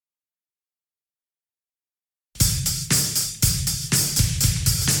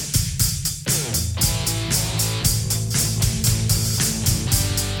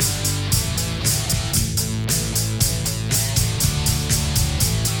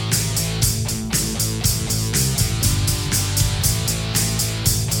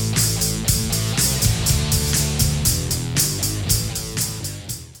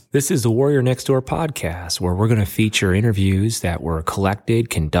This is the Warrior Next Door podcast, where we're going to feature interviews that were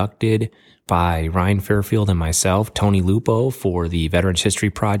conducted by Ryan Fairfield and myself, Tony Lupo, for the Veterans History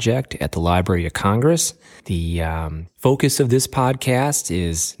Project at the Library of Congress. The focus of this podcast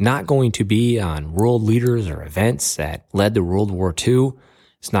is not going to be on world leaders or events that led to World War II.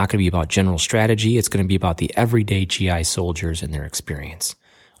 It's not going to be about general strategy. It's going to be about the everyday GI soldiers and their experience.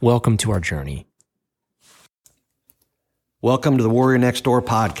 Welcome to our journey. Welcome to the Warrior Next Door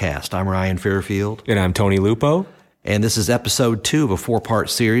podcast. I'm Ryan Fairfield. And I'm Tony Lupo. And this is episode 2 of a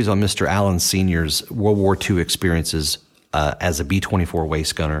 4-part series on Mr. Allen Sr.'s World War II experiences as a B-24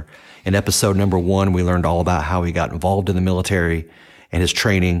 waist gunner. In episode number 1, we learned all about how he got involved in the military and his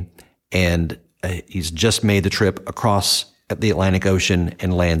training. And he's just made the trip across the Atlantic Ocean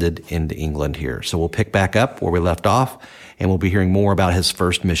and landed into England here. So we'll pick back up where we left off, and we'll be hearing more about his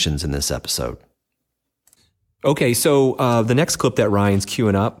first missions in this episode. Okay, so the next clip that Ryan's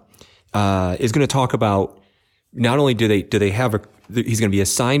queuing up is going to talk about not only do they have he's going to be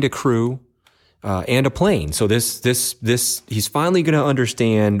assigned a crew and a plane. So this he's finally going to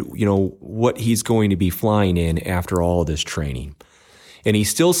understand, what he's going to be flying in after all of this training. And he's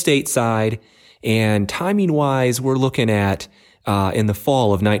still stateside, and timing wise, we're looking at in the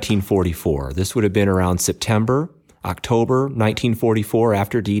fall of 1944. This would have been around October 1944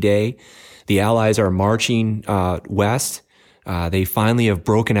 after D-Day. The Allies are marching west. They finally have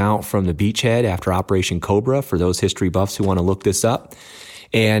broken out from the beachhead after Operation Cobra, for those history buffs who want to look this up.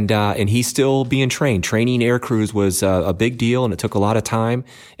 And he's still being trained. Training air crews was a big deal, and it took a lot of time.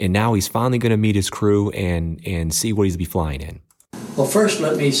 And now he's finally going to meet his crew and see what he's be flying in. Well, first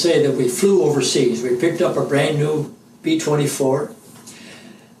let me say that we flew overseas. We picked up a brand new B-24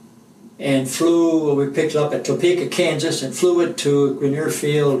 and we picked it up at Topeka, Kansas, and flew it to Grenier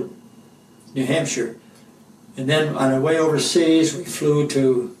Field, New Hampshire. And then on our way overseas, we flew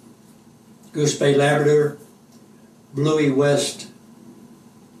to Goose Bay, Labrador, Bluey West,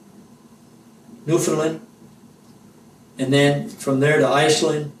 Newfoundland, and then from there to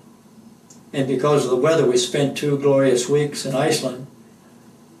Iceland. And because of the weather, we spent 2 glorious weeks in Iceland,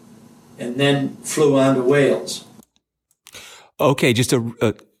 and then flew on to Wales. Okay, just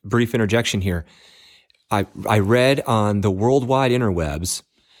a brief interjection here. I read on the worldwide interwebs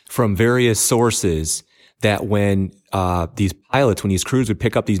from various sources that when these crews would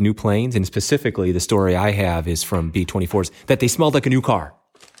pick up these new planes, and specifically the story I have is from B-24s, that they smelled like a new car.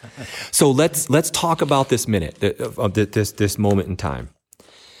 So let's talk about this this moment in time,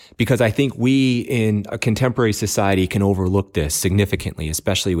 because I think we in a contemporary society can overlook this significantly,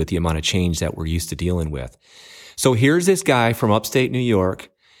 especially with the amount of change that we're used to dealing with. So here's this guy from upstate New York.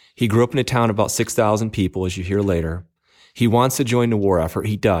 He grew up in a town of about 6,000 people, as you hear later. He wants to join the war effort.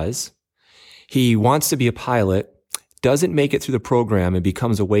 He does. He wants to be a pilot, doesn't make it through the program, and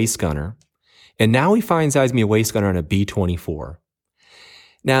becomes a waist gunner. And now he finds out he's going to be a waist gunner on a B-24.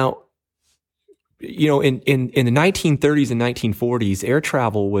 Now, in the 1930s and 1940s, air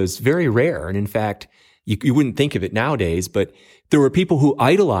travel was very rare. And in fact, you wouldn't think of it nowadays, but there were people who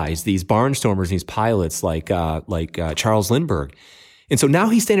idolized these barnstormers, these pilots like Charles Lindbergh. And so now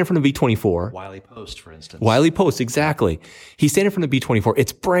he's standing in front of B-24. Wiley Post, for instance. Wiley Post, exactly. He's standing in front of B-24.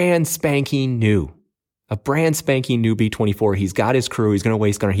 It's brand spanking new. A brand spanking new B-24. He's got his crew. He's going to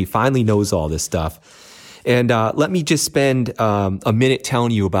waist gunner. He finally knows all this stuff. And let me just spend a minute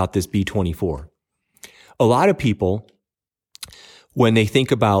telling you about this B-24. A lot of people, when they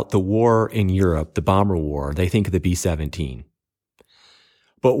think about the war in Europe, the bomber war, they think of the B-17.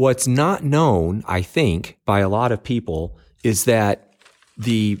 But what's not known, I think, by a lot of people is that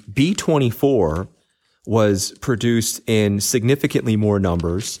the B-24 was produced in significantly more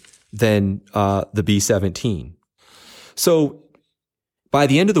numbers than the B-17. So by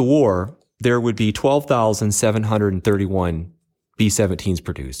the end of the war, there would be 12,731 B-17s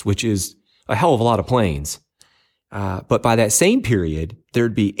produced, which is a hell of a lot of planes. But by that same period,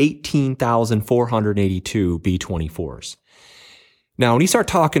 there'd be 18,482 B-24s. Now, when you start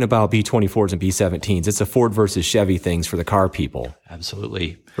talking about B-24s and B-17s, it's a Ford versus Chevy things for the car people.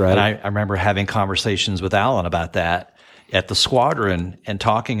 Absolutely. Right. And I remember having conversations with Alan about that at the squadron and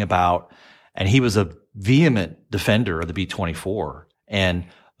talking about, and he was a vehement defender of the B-24 and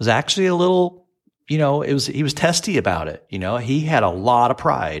was actually a little, he was testy about it. He had a lot of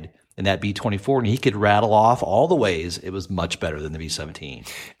pride in that B-24, and he could rattle off all the ways it was much better than the B-17.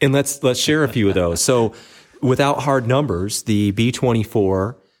 And let's share a few of those. So without hard numbers, the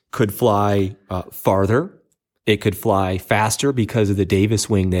B-24 could fly farther. It could fly faster because of the Davis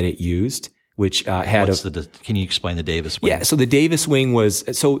wing that it used. which had Can you explain the Davis wing? Yeah, so the Davis wing was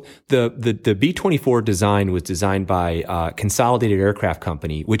the B-24 design was designed by Consolidated Aircraft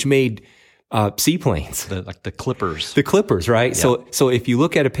Company, which made seaplanes, like the Clippers. The Clippers, right? Yeah. So if you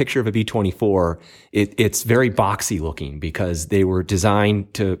look at a picture of a B-24, it's very boxy looking because they were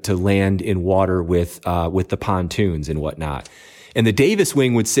designed to land in water with the pontoons and whatnot. And the Davis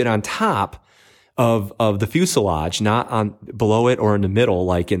wing would sit on top of the fuselage, not on below it or in the middle,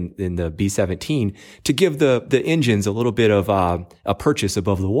 like in the B-17, to give the engines a little bit of a purchase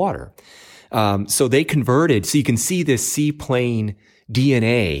above the water. So they converted, so you can see this seaplane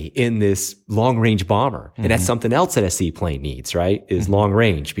DNA in this long range bomber. And that's something else that a seaplane needs, right? Is long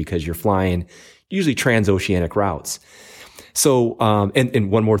range, because you're flying usually transoceanic routes. So, and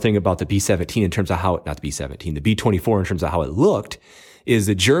one more thing about the B-17 in terms of how, not the B-17, the B-24 in terms of how it looked, is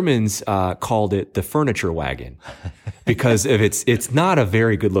the Germans called it the furniture wagon because of it's not a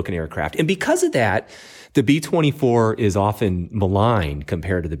very good looking aircraft. And because of that, the B-24 is often maligned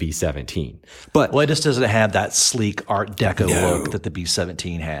compared to the B-17. But it just doesn't have that sleek Art Deco look that the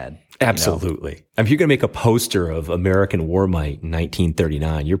B-17 had. Absolutely. You know? I mean, if you're going to make a poster of American War Might in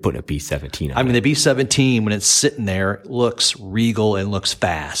 1939, you're putting a B-17 on I mean, the B-17, when it's sitting there, looks regal and looks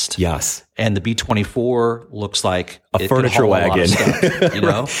fast. Yes. And the B-24 looks like a furniture wagon, stuff, you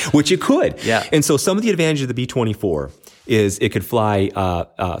know? Which it could. Yeah. And so some of the advantage of the B-24 is it could fly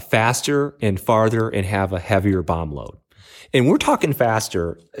faster and farther and have a heavier bomb load. And we're talking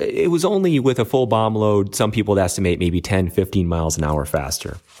faster. It was only with a full bomb load, some people would estimate maybe 10, 15 miles an hour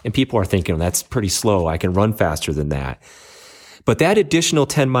faster. And people are thinking, that's pretty slow. I can run faster than that. But that additional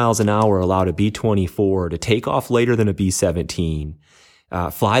 10 miles an hour allowed a B-24 to take off later than a B-17,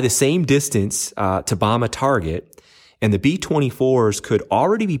 fly the same distance to bomb a target, and the B-24s could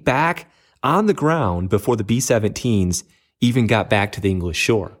already be back on the ground before the B-17s even got back to the English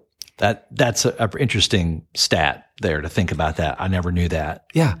shore. That's an interesting stat there to think about that. I never knew that.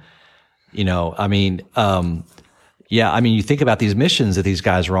 Yeah. You know, I mean, you think about these missions that these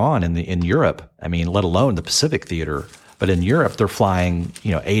guys are on in Europe. I mean, let alone the Pacific theater, but in Europe, they're flying,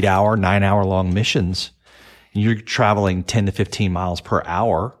 8-hour, 9-hour long missions. And you're traveling 10 to 15 miles per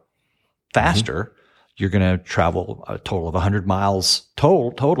hour faster. You're going to travel a total of 100 miles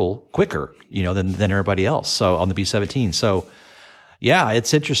total quicker, than everybody else. So on the B-17. So, yeah,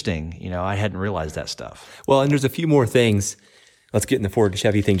 it's interesting. I hadn't realized that stuff. Well, and there's a few more things. Let's get in the Ford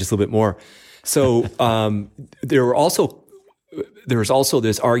Chevy thing just a little bit more. So there was also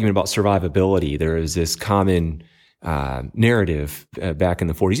this argument about survivability. There is this common narrative back in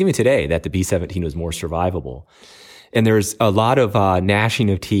the 40s, even today, that the B-17 was more survivable. And there's a lot of gnashing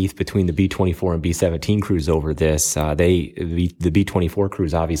of teeth between the B-24 and B-17 crews over this. The B-24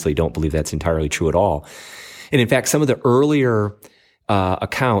 crews obviously don't believe that's entirely true at all. And in fact, some of the earlier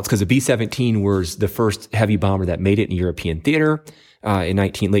accounts, because the B-17 was the first heavy bomber that made it in European theater in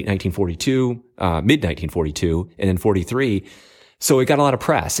late 1942, mid 1942, and then 43. So it got a lot of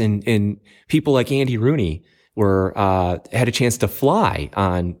press, and people like Andy Rooney had a chance to fly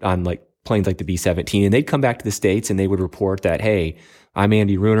on like planes like the B-17, and they'd come back to the States and they would report that, hey, I'm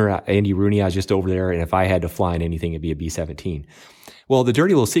Andy Rooney, I was just over there, and if I had to fly in anything, it'd be a B-17. Well, the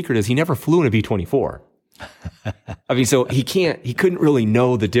dirty little secret is he never flew in a B-24. I mean, so he couldn't really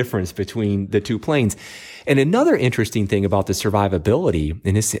know the difference between the two planes. And another interesting thing about the survivability,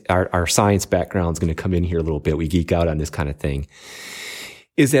 and our science background is going to come in here a little bit, we geek out on this kind of thing,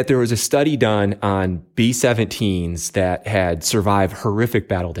 is that there was a study done on B-17s that had survived horrific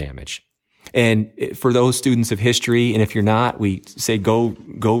battle damage. And for those students of history, and if you're not, we say go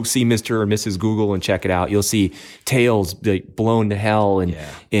see Mr. or Mrs. Google and check it out. You'll see tails blown to hell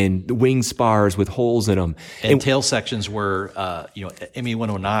and wing spars with holes in them. And tail sections where,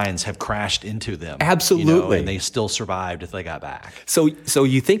 ME-109s have crashed into them. Absolutely. And they still survived if they got back. So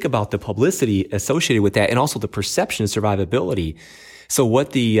you think about the publicity associated with that and also the perception of survivability. So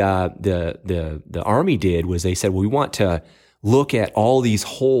what the Army did was they said, well, we want to look at all these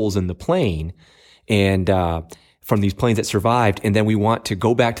holes in the plane and from these planes that survived, and then we want to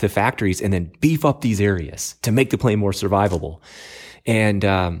go back to the factories and then beef up these areas to make the plane more survivable. And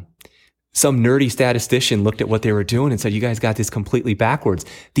some nerdy statistician looked at what they were doing and said, you guys got this completely backwards.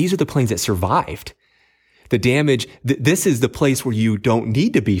 These are the planes that survived. The damage, this is the place where you don't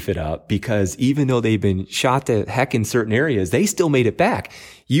need to beef it up, because even though they've been shot to heck in certain areas, they still made it back.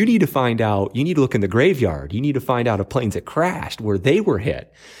 You need to look in the graveyard. You need to find out of planes that crashed where they were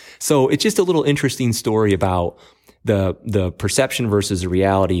hit. So it's just a little interesting story about the perception versus the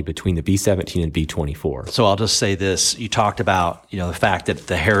reality between the B-17 and B-24. So I'll just say this. You talked about, the fact that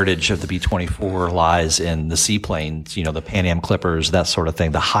the heritage of the B-24 lies in the seaplanes, the Pan Am Clippers, that sort of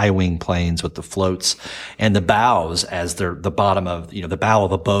thing, the high wing planes with the floats and the bows as the bottom of, the bow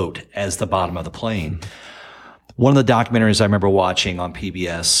of a boat as the bottom of the plane. One of the documentaries I remember watching on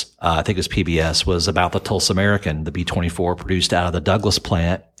PBS, I think it was PBS, was about the Tulsa American, the B-24 produced out of the Douglas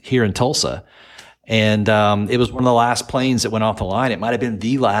plant here in Tulsa. And it was one of the last planes that went off the line. It might have been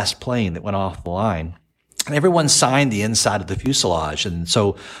the last plane that went off the line. And everyone signed the inside of the fuselage. And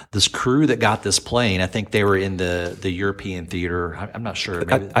so this crew that got this plane, I think they were in the European theater. I'm not sure.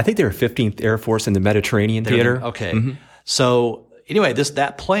 I think they were 15th Air Force in the Mediterranean theater. Okay. Mm-hmm. So anyway,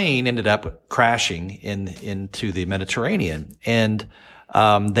 that plane ended up crashing into the Mediterranean. And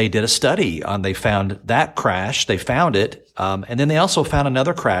they did a study on, they found that crash, they found it, and then they also found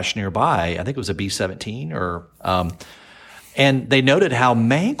another crash nearby. I think it was a B-17 and they noted how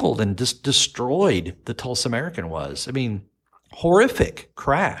mangled and destroyed the Tulsa American was. I mean, horrific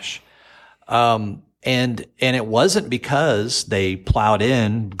crash. And it wasn't because they plowed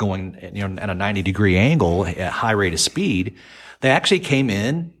in going, at a 90-degree angle at high rate of speed. They actually came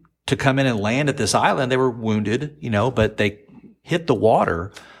in to come in and land at this island. They were wounded, but they hit the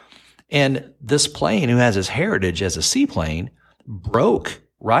water, and this plane, who has its heritage as a seaplane, broke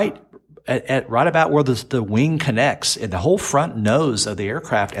right about where the wing connects, and the whole front nose of the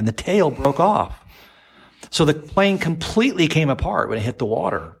aircraft and the tail broke off. So the plane completely came apart when it hit the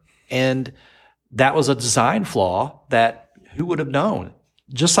water, and that was a design flaw that who would have known?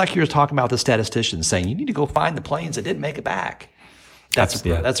 Just like you were talking about the statisticians saying, you need to go find the planes that didn't make it back.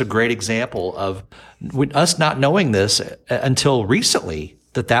 That's a great example of us not knowing this until recently,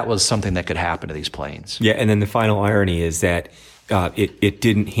 that was something that could happen to these planes. Yeah, and then the final irony is that it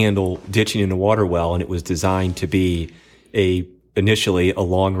didn't handle ditching in the water well, and it was designed to be initially a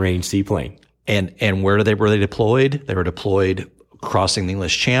long-range seaplane. And where were they deployed? They were deployed crossing the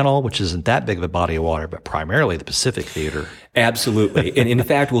English Channel, which isn't that big of a body of water, but primarily the Pacific theater. Absolutely. And in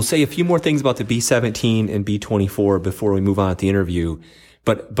fact, we'll say a few more things about the B-17 and B-24 before we move on to the interview.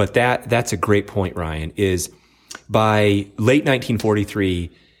 But that's a great point, Ryan, is by late 1943,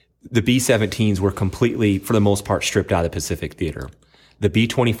 the B-17s were completely, for the most part, stripped out of the Pacific theater. The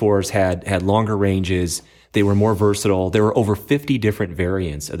B-24s had longer ranges. They were more versatile. There were over 50 different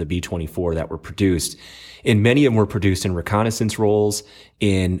variants of the B-24 that were produced. And many of them were produced in reconnaissance roles,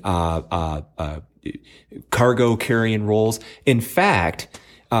 in cargo carrying roles. In fact,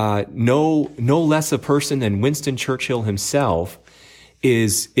 no less a person than Winston Churchill himself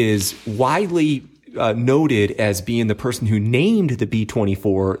is widely noted as being the person who named the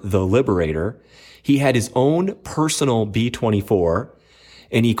B-24 the Liberator. He had his own personal B-24,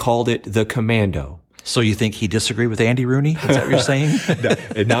 and he called it the Commando. So you think he disagreed with Andy Rooney? Is that what you're saying?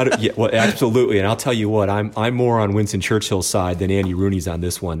 Well, absolutely. And I'll tell you what, I'm more on Winston Churchill's side than Andy Rooney's on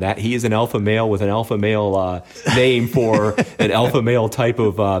this one. That he is an alpha male with an alpha male name for an alpha male type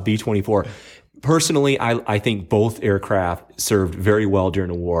of B-24. Personally, I think both aircraft served very well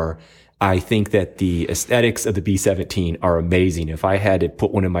during the war. I think that the aesthetics of the B-17 are amazing. If I had to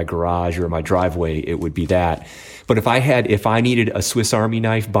put one in my garage or my driveway, it would be that. But if I needed a Swiss Army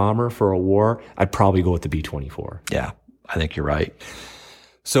knife bomber for a war, I'd probably go with the B-24. Yeah, I think you're right.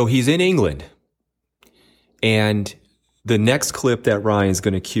 So he's in England. And the next clip that Ryan's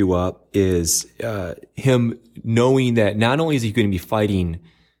going to cue up is him knowing that not only is he going to be fighting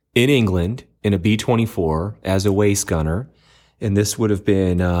in England in a B-24 as a waist gunner, and this would have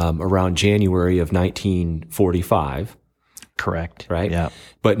been around January of 1945. Correct. Right? Yeah.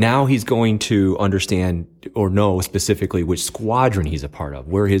 But now he's going to understand or know specifically which squadron he's a part of,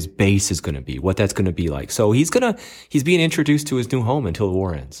 where his base is going to be, what that's going to be like. So he's being introduced to his new home until the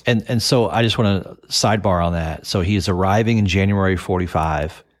war ends. And so I just want to sidebar on that. So he's arriving in January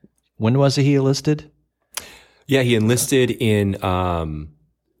 45. When was he enlisted? Yeah, he enlisted in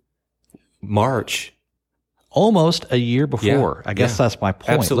March. Almost a year before. I guess that's my point.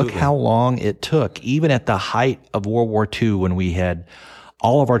 Absolutely. Look how long it took, even at the height of World War II, when we had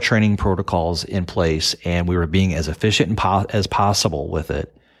all of our training protocols in place and we were being as efficient as possible with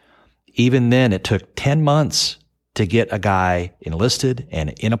it. Even then, it took 10 months to get a guy enlisted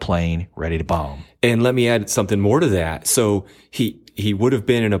and in a plane ready to bomb. And let me add something more to that. So he would have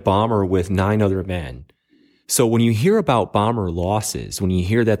been in a bomber with 9 other men. So when you hear about bomber losses, when you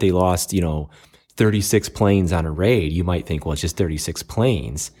hear that they lost, 36 planes on a raid, you might think, well, it's just 36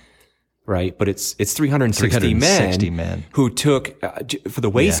 planes, right? But it's 360 men who took, for the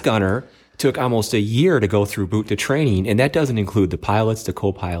waist gunner, took almost a year to go through boot to training. And that doesn't include the pilots, the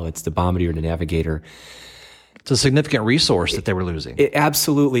co-pilots, the bombardier, the navigator. It's a significant resource that they were losing. It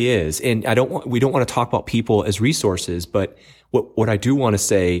absolutely is. And we don't want to talk about people as resources, but what I do want to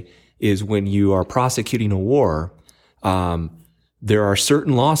say is when you are prosecuting a war, there are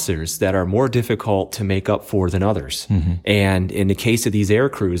certain losses that are more difficult to make up for than others. Mm-hmm. And in the case of these air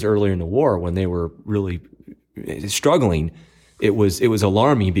crews earlier in the war, when they were really struggling, it was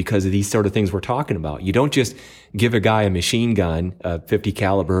alarming because of these sort of things we're talking about. You don't just give a guy a machine gun, a 50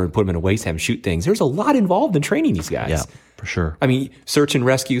 caliber, and put him in a waist, have him shoot things. There's a lot involved in training these guys. Yeah, for sure. I mean, search and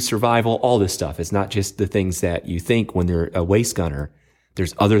rescue, survival, all this stuff. It's not just the things that you think when they're a waist gunner.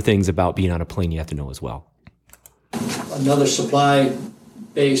 There's other things about being on a plane you have to know as well. Another supply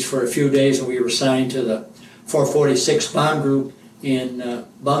base for a few days, and we were assigned to the 446 Bomb Group in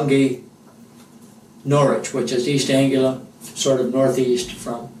Bungay, Norwich, which is East Anglia, sort of northeast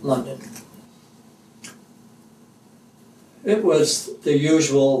from London. It was the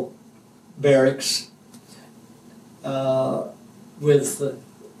usual barracks with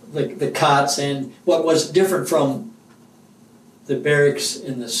the cots, and what was different from the barracks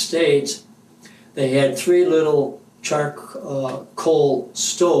in the States, they had 3 little charcoal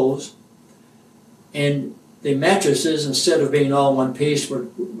stoves, and the mattresses, instead of being all one piece, were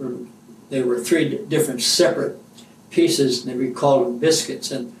 3 different separate pieces, and we called them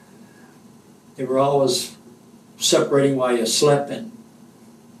biscuits, and they were always separating while you slept, and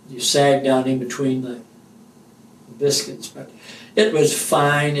you sagged down in between the biscuits. But it was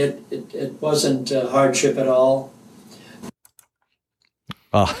fine. It wasn't a hardship at all.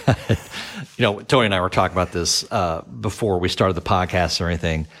 Well, Tony and I were talking about this before we started the podcast or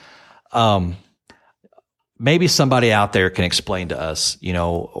anything. Maybe somebody out there can explain to us,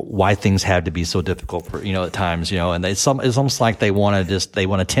 why things had to be so difficult for, at times, and it's almost like they want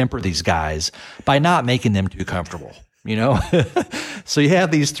to temper these guys by not making them too comfortable, So you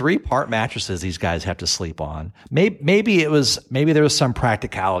have these 3-part mattresses these guys have to sleep on. Maybe there was some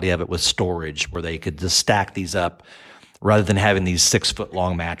practicality of it with storage where they could just stack these up rather than having these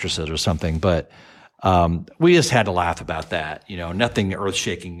 6-foot-long mattresses or something. But we just had to laugh about that. Nothing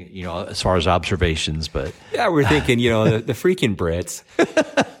earth-shaking, as far as observations. But yeah, we're thinking, the freaking Brits,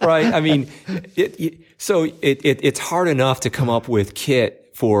 right? I mean, it's hard enough to come up with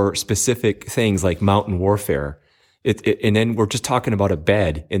kit for specific things like mountain warfare. And then we're just talking about a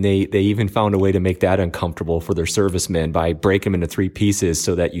bed, and they even found a way to make that uncomfortable for their servicemen by breaking them into 3 pieces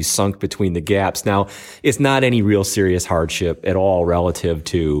so that you sunk between the gaps. Now, it's not any real serious hardship at all relative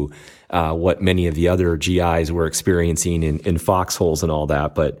to what many of the other GIs were experiencing in foxholes and all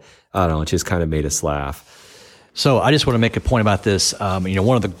that, but I don't know, it just kind of made us laugh. So I just want to make a point about this.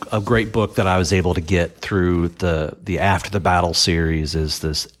 One of a great book that I was able to get through the After the Battle series is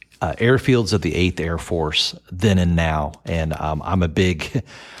this Airfields of the 8th Air Force, Then and Now. And I'm a big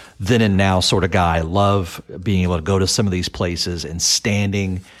then and now sort of guy. I love being able to go to some of these places and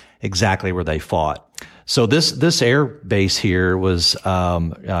standing exactly where they fought. So this air base here was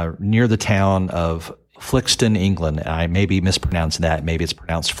near the town of Flixton, England. I may be mispronouncing that. Maybe it's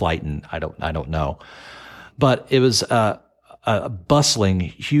pronounced Flighton. I don't know. But it was a bustling,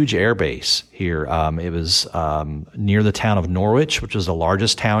 huge air base here. It was near the town of Norwich, which is the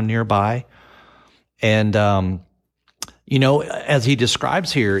largest town nearby. And, as he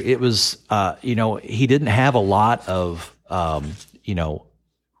describes here, it was, he didn't have a lot of,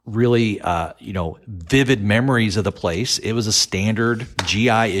 really, vivid memories of the place. It was a standard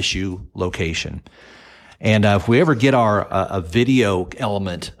GI issue location. And if we ever get a video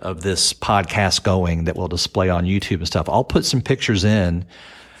element of this podcast going that we'll display on YouTube and stuff, I'll put some pictures in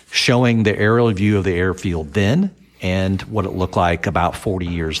showing the aerial view of the airfield then and what it looked like about 40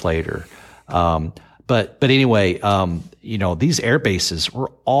 years later. But anyway, these air bases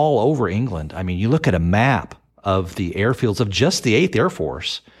were all over England. I mean, you look at a map of the airfields of just the 8th Air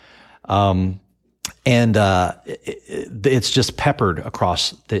Force, and it's just peppered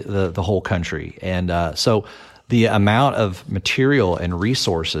across the whole country. And so the amount of material and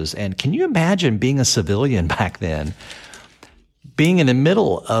resources, and can you imagine being a civilian back then, being in the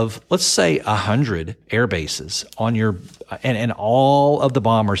middle of, let's say, 100 air bases on your, and all of the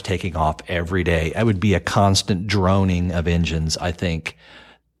bombers taking off every day? It would be a constant droning of engines, I think,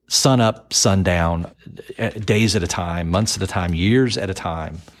 sun up, sun down, days at a time, months at a time, years at a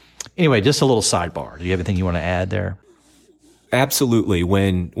time. Anyway, just a little sidebar. Do you have anything you want to add there? Absolutely.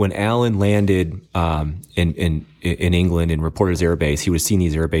 When Alan landed in England and reported his air base, he would have seen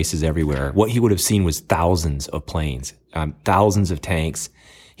these air bases everywhere. What he would have seen was thousands of planes, thousands of tanks.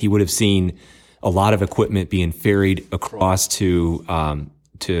 He would have seen a lot of equipment being ferried across to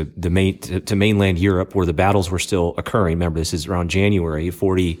to mainland Europe where the battles were still occurring. Remember, this is around January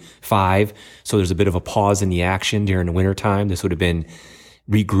 45, so there's a bit of a pause in the action during the wintertime. This would have been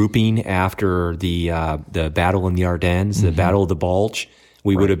regrouping after the battle in the Ardennes, the Battle of the Bulge.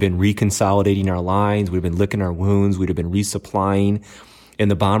 We would have been reconsolidating our lines. We'd have been licking our wounds. We'd have been resupplying.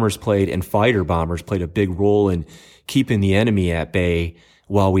 And the fighter bombers played a big role in keeping the enemy at bay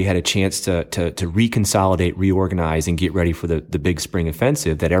while we had a chance to reconsolidate, reorganize, and get ready for the big spring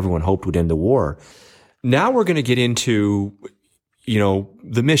offensive that everyone hoped would end the war. Now we're going to get into,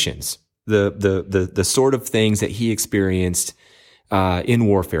 the missions, the sort of things that he experienced in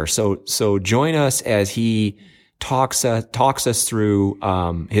warfare. So join us as he talks us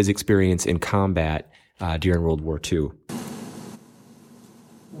through his experience in combat during World War II.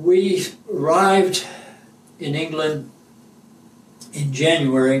 We arrived in England in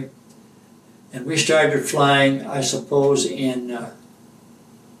January, and we started flying, I suppose, in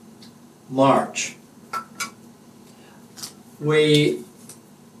March. We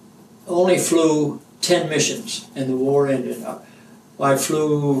only flew 10 missions, and the war ended. I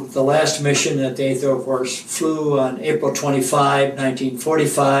flew the last mission that the 8th Air Force flew on April 25,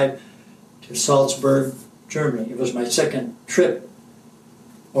 1945, to Salzburg, Germany. It was my second trip,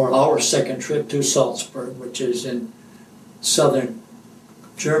 or our second trip to Salzburg, which is in southern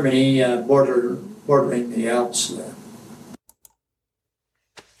Germany, bordering the Alps there.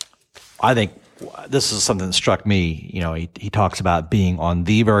 I think this is something that struck me. He talks about being on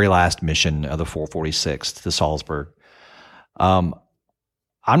the very last mission of the 446th to Salzburg. I'm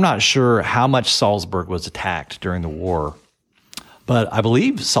not sure how much Salzburg was attacked during the war, but I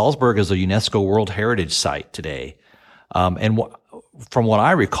believe Salzburg is a UNESCO World Heritage Site today. From what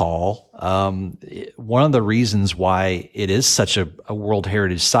I recall, one of the reasons why it is such a World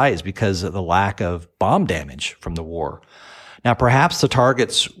Heritage Site is because of the lack of bomb damage from the war. Now, perhaps the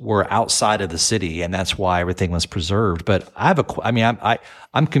targets were outside of the city, and that's why everything was preserved. But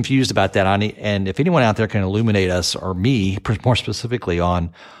I'm confused about that. And if anyone out there can illuminate us, or me more specifically,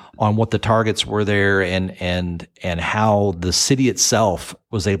 on what the targets were there and how the city itself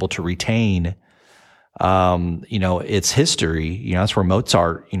was able to retain, its history. That's where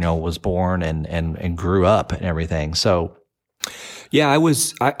Mozart, was born and grew up and everything. So, yeah,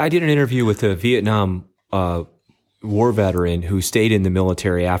 I did an interview with a Vietnam war veteran who stayed in the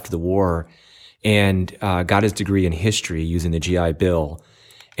military after the war and got his degree in history using the GI Bill,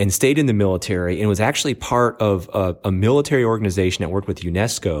 and stayed in the military and was actually part of a military organization that worked with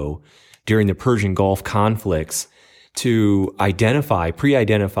UNESCO during the Persian Gulf conflicts to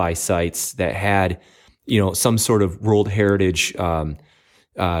pre-identify sites that had, some sort of World Heritage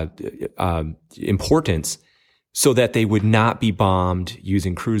importance, so that they would not be bombed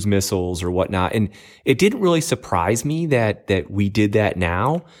using cruise missiles or whatnot. And it didn't really surprise me that we did that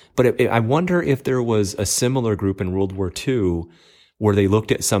now, but I wonder if there was a similar group in World War II where they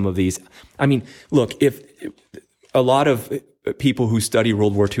looked at some of these. I mean, look, if a lot of people who study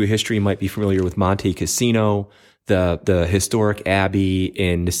World War II history might be familiar with Monte Cassino, the historic abbey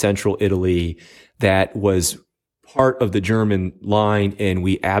in central Italy that was part of the German line, and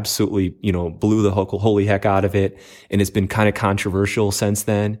we absolutely, blew the holy heck out of it. And it's been kind of controversial since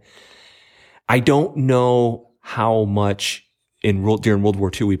then. I don't know how much during World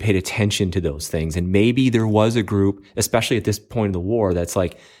War II we paid attention to those things. And maybe there was a group, especially at this point in the war, that's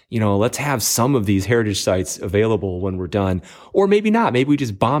like, let's have some of these heritage sites available when we're done. Or maybe not. Maybe we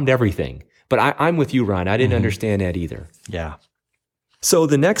just bombed everything. But I'm with you, Ron. I didn't understand that either. Yeah. So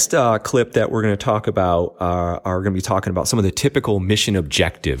the next clip that we're going to talk about are going to be talking about some of the typical mission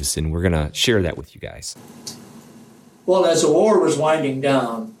objectives, and we're going to share that with you guys. Well, as the war was winding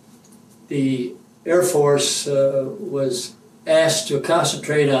down, the Air Force was asked to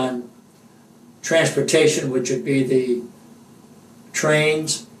concentrate on transportation, which would be the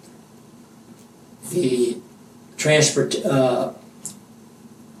trains, the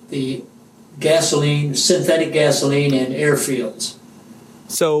gasoline, synthetic gasoline, and airfields.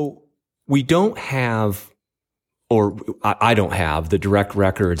 So we don't have, or I don't have, the direct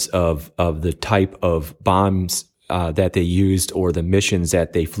records of the type of bombs that they used or the missions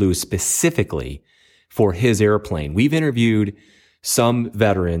that they flew specifically for his airplane. We've interviewed some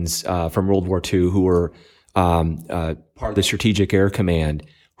veterans from World War II who were part of the Strategic Air Command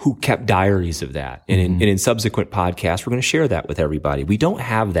who kept diaries of that. And in subsequent podcasts, we're going to share that with everybody. We don't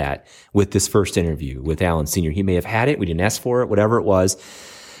have that with this first interview with Alan Sr. He may have had it. We didn't ask for it, whatever it was.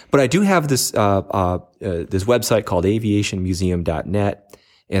 But I do have this website called aviationmuseum.net.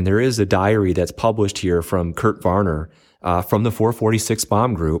 And there is a diary that's published here from Kurt Varner from the 446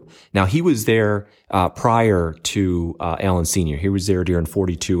 Bomb Group. Now, he was there prior to Allen Sr. He was there during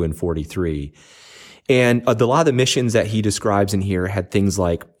 42 and 43. And a lot of the missions that he describes in here had things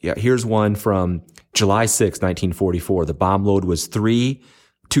like, here's one from July 6, 1944. The bomb load was 3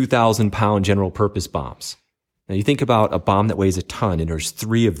 2,000-pound general purpose bombs. Now, you think about a bomb that weighs a ton, and there's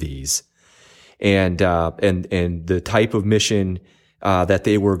 3 of these. And the type of mission that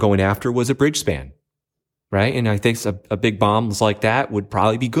they were going after was a bridge span, right? And I think a big bomb like that would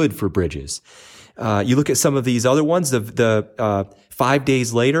probably be good for bridges. You look at some of these other ones. The 5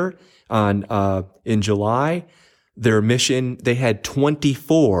 days later, in July, their mission, they had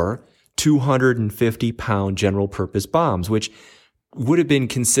 24 250-pound general purpose bombs, which would have been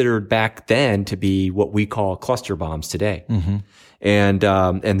considered back then to be what we call cluster bombs today. Mm-hmm.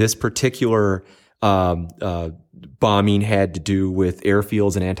 And this particular bombing had to do with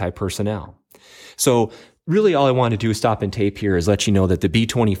airfields and anti-personnel. So really all I want to do is stop and tape here is let you know that the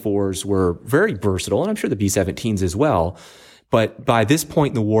B-24s were very versatile, and I'm sure the B-17s as well. But by this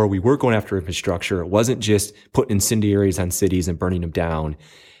point in the war, we were going after infrastructure. It wasn't just putting incendiaries on cities and burning them down.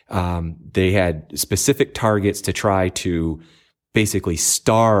 They had specific targets to try to basically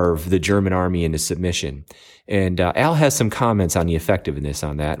starve the German army into submission. And Al has some comments on the effectiveness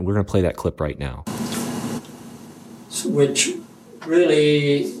on that, and we're going to play that clip right now. Which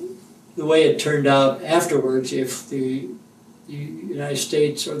really, the way it turned out afterwards, if the United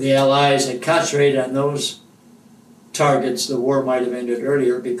States or the Allies had concentrated on those targets, the war might have ended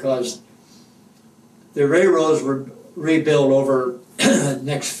earlier, because the railroads were rebuilt over the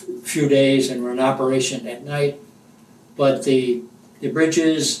next few days and were in operation at night. But the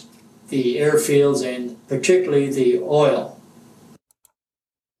bridges, the airfields, and particularly the oil.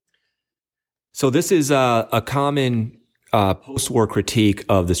 So this is a common post-war critique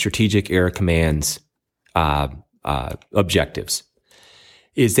of the Strategic Air Command's objectives,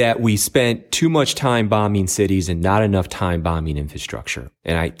 is that we spent too much time bombing cities and not enough time bombing infrastructure.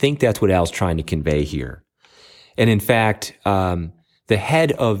 And I think that's what Al's trying to convey here. And in fact, the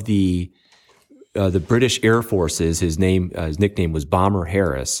head of the British Air Forces, his nickname was Bomber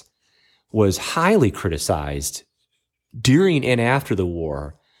Harris, was highly criticized during and after the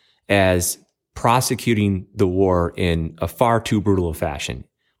war as prosecuting the war in a far too brutal a fashion.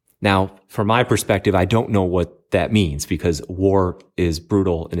 Now, from my perspective, I don't know what that means, because war is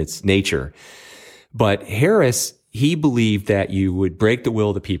brutal in its nature. But Harris, he believed that you would break the will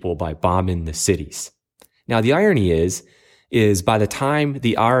of the people by bombing the cities. Now, the irony is by the time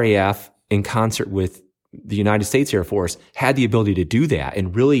the RAF, in concert with the United States Air Force, had the ability to do that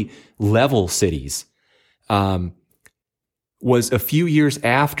and really level cities, was a few years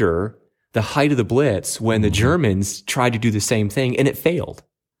after the height of the Blitz, when the Germans tried to do the same thing and it failed.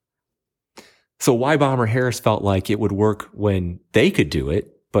 So why Bomber Harris felt like it would work when they could do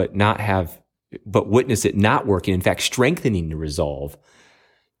it, but witness it not working, in fact, strengthening the resolve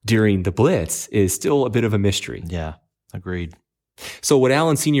during the Blitz, is still a bit of a mystery. Yeah, agreed. So what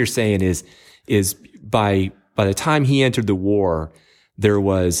Allen Sr. is saying is by the time he entered the war, there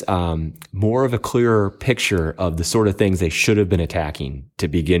was more of a clearer picture of the sort of things they should have been attacking to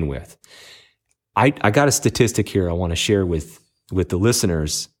begin with. I got a statistic here I want to share with the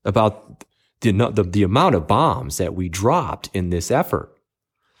listeners about the amount of bombs that we dropped in this effort.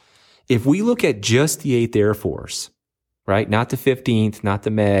 If we look at just the 8th Air Force, right, not the 15th, not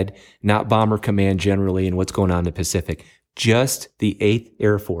the Med, not Bomber Command generally and what's going on in the Pacific, just the 8th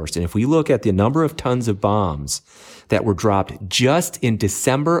Air Force. And if we look at the number of tons of bombs that were dropped just in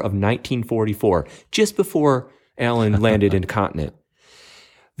December of 1944, just before Allen landed in the continent,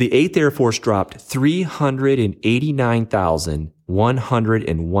 the 8th Air Force dropped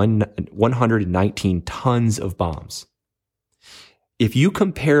 389,119 tons of bombs. If you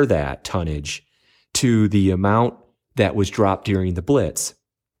compare that tonnage to the amount that was dropped during the Blitz,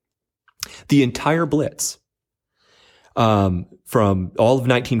 the entire Blitz, from all of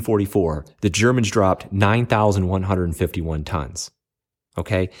 1944, the Germans dropped 9,151 tons.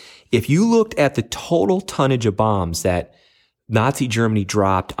 Okay? If you looked at the total tonnage of bombs that Nazi Germany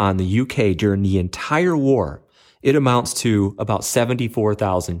dropped on the UK during the entire war, it amounts to about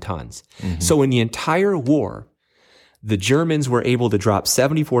 74,000 tons. Mm-hmm. So in the entire war, the Germans were able to drop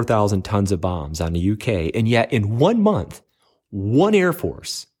 74,000 tons of bombs on the UK, and yet in 1 month, one Air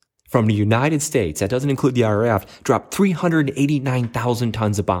Force from the United States, that doesn't include the RAF, dropped 389,000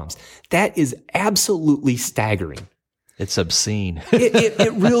 tons of bombs. That is absolutely staggering. It's obscene.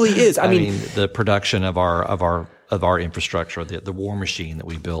 It really is. I mean, the production of our infrastructure, the war machine that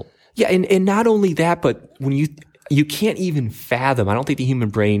we built. Yeah, and not only that, but when you can't even fathom. I don't think the human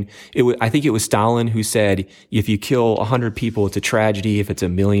brain, I think it was Stalin who said, if you kill 100 people, it's a tragedy. If it's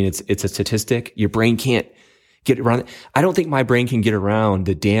 1 million, it's a statistic. Your brain can't get around it. I don't think my brain can get around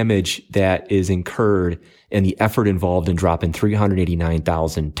the damage that is incurred and the effort involved in dropping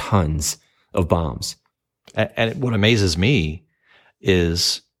 389,000 tons of bombs. And what amazes me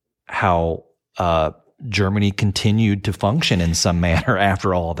is how Germany continued to function in some manner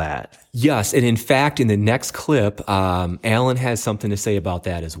after all that. Yes, and in fact, in the next clip, Alan has something to say about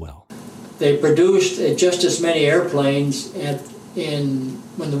that as well. They produced just as many airplanes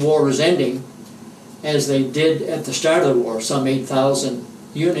when the war was ending as they did at the start of the war, some 8,000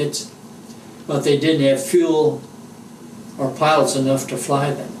 units, but they didn't have fuel or pilots enough to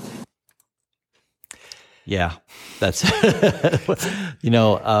fly them. Yeah, that's,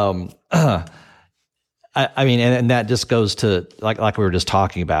 I mean, and that just goes to, like we were just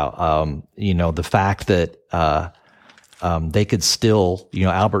talking about, the fact that they could still,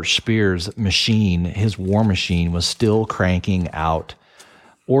 Albert Speer's machine, his war machine, was still cranking out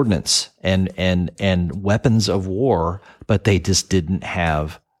ordnance and weapons of war, but they just didn't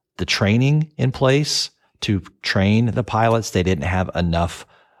have the training in place to train the pilots. They didn't have enough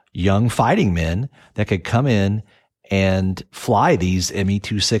young fighting men that could come in and fly these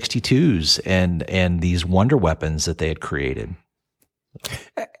Me-262s and these wonder weapons that they had created.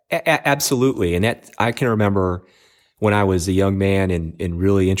 Absolutely. And that I can remember when I was a young man and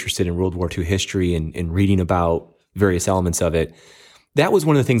really interested in World War II history and reading about various elements of it. That was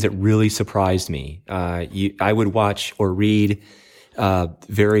one of the things that really surprised me. I would watch or read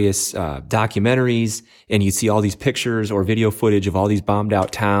various documentaries, and you'd see all these pictures or video footage of all these bombed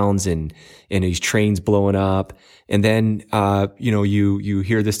out towns and these trains blowing up. And then, you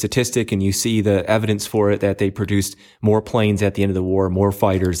hear the statistic and you see the evidence for it that they produced more planes at the end of the war, more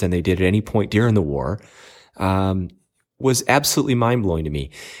fighters than they did at any point during the war. Was absolutely mind blowing to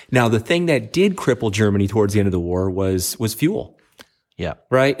me. Now, the thing that did cripple Germany towards the end of the war was fuel. Yeah.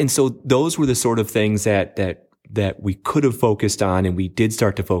 Right. And so those were the sort of things that we could have focused on, and we did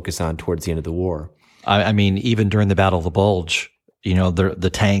start to focus on towards the end of the war. I mean, even during the Battle of the Bulge, the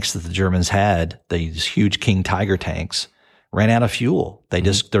tanks that the Germans had, these huge King Tiger tanks, ran out of fuel. They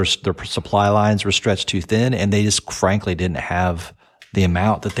just, their supply lines were stretched too thin, and they just frankly didn't have the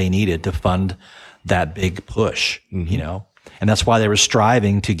amount that they needed to fund that big push, and that's why they were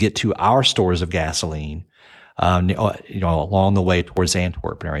striving to get to our stores of gasoline, along the way towards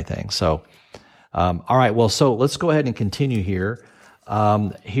Antwerp and everything. So, all right. Well, so let's go ahead and continue here.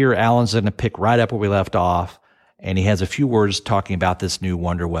 Here, Alan's going to pick right up where we left off, and he has a few words talking about this new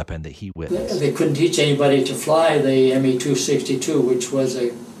wonder weapon that he witnessed. They couldn't teach anybody to fly the Me-262, which was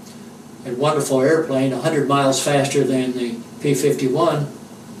a wonderful airplane, 100 miles faster than the P-51.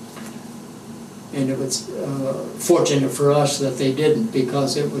 And it was fortunate for us that they didn't,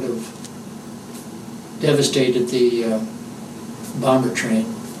 because it would have devastated the bomber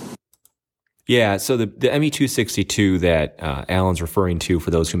train. Yeah, so the Me-262 that Alan's referring to,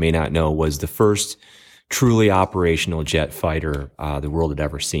 for those who may not know, was the first truly operational jet fighter the world had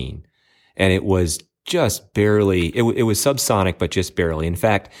ever seen. And it was just barely, it was subsonic, but just barely. In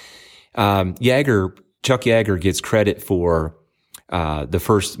fact, Chuck Yeager gets credit for the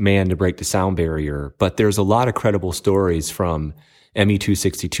first man to break the sound barrier, but there's a lot of credible stories from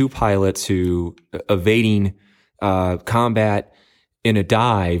Me-262 pilots who, evading combat in a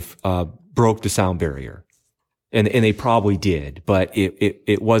dive, broke the sound barrier. And they probably did, but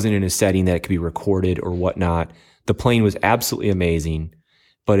it wasn't in a setting that could be recorded or whatnot. The plane was absolutely amazing,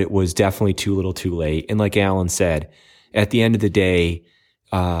 but it was definitely too little too late. And like Alan said, at the end of the day,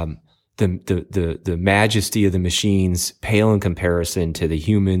 the majesty of the machines pale in comparison to the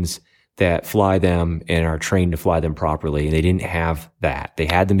humans that fly them and are trained to fly them properly. And they didn't have that. They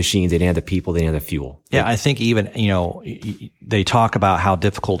had the machines, they didn't have the people, they didn't have the fuel. Yeah, I think even, they talk about how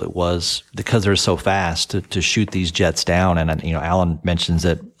difficult it was because they're so fast to shoot these jets down. And, Alan mentions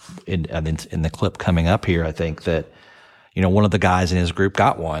that in the clip coming up here, I think that, one of the guys in his group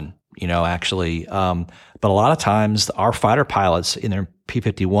got one, actually. But a lot of times our fighter pilots in their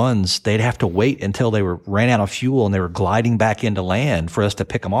P-51s, they'd have to wait until they ran out of fuel and they were gliding back into land for us to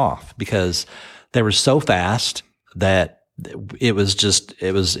pick them off, because they were so fast that it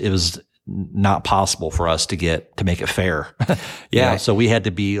was not possible for us to make it fair. Yeah. So we had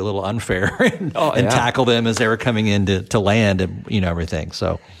to be a little unfair and tackle them as they were coming into land and, everything.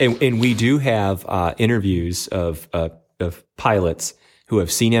 So, and we do have interviews of pilots who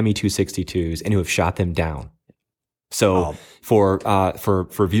have seen Me-262s and who have shot them down. So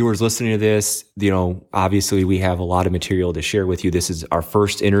for viewers listening to this, obviously we have a lot of material to share with you. This is our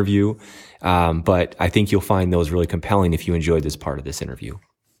first interview, but I think you'll find those really compelling if you enjoyed this part of this interview.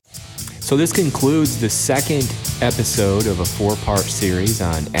 So this concludes the second episode of a 4-part series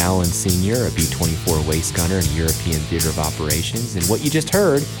on Alan Sr., a B-24 waist gunner in European Theater of Operations. And what you just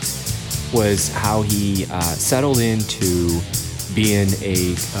heard was how he settled into being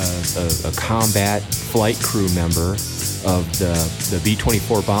a combat flight crew member of the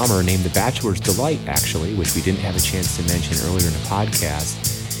B-24 bomber named the Bachelor's Delight, actually, which we didn't have a chance to mention earlier in the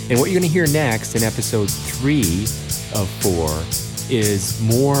podcast. And what you're going to hear next in episode 3 of 4 is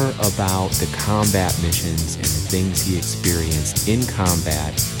more about the combat missions and the things he experienced in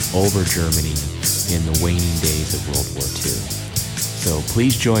combat over Germany in the waning days of World War II. So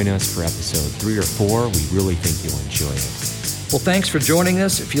please join us for episode 3 or 4. We really think you'll enjoy it. Well, thanks for joining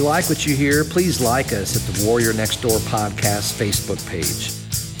us. If you like what you hear, please like us at the Warrior Next Door Podcast Facebook page.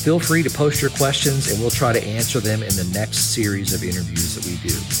 Feel free to post your questions, and we'll try to answer them in the next series of interviews that we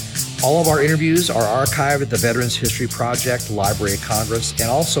do. All of our interviews are archived at the Veterans History Project, Library of Congress, and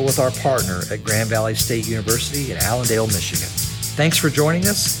also with our partner at Grand Valley State University in Allendale, Michigan. Thanks for joining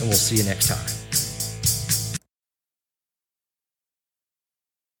us, and we'll see you next time.